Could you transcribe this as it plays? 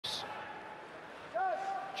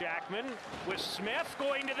Jackman with Smith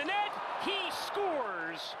going to the net. He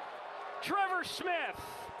scores. Trevor Smith,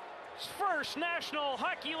 his first National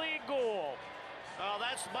Hockey League goal. Well,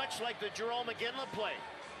 that's much like the Jerome McGinley play.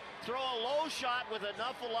 Throw a low shot with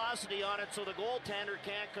enough velocity on it so the goaltender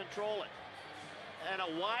can't control it. And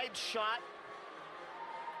a wide shot,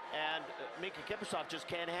 and Mika Kiprusoff just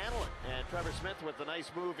can't handle it. And Trevor Smith with a nice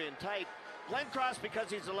move in tight. Glenn Cross, because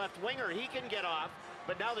he's a left winger, he can get off,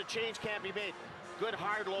 but now the change can't be made. Good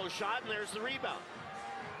hard low shot, and there's the rebound.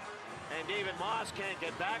 And David Moss can't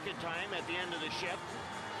get back in time at the end of the shift.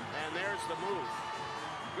 And there's the move.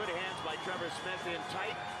 Good hands by Trevor Smith in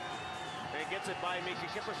tight, and gets it by Mika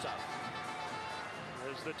Kiprusoff.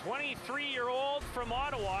 As the 23-year-old from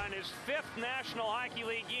Ottawa in his 5th National Hockey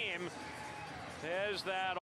League game, as that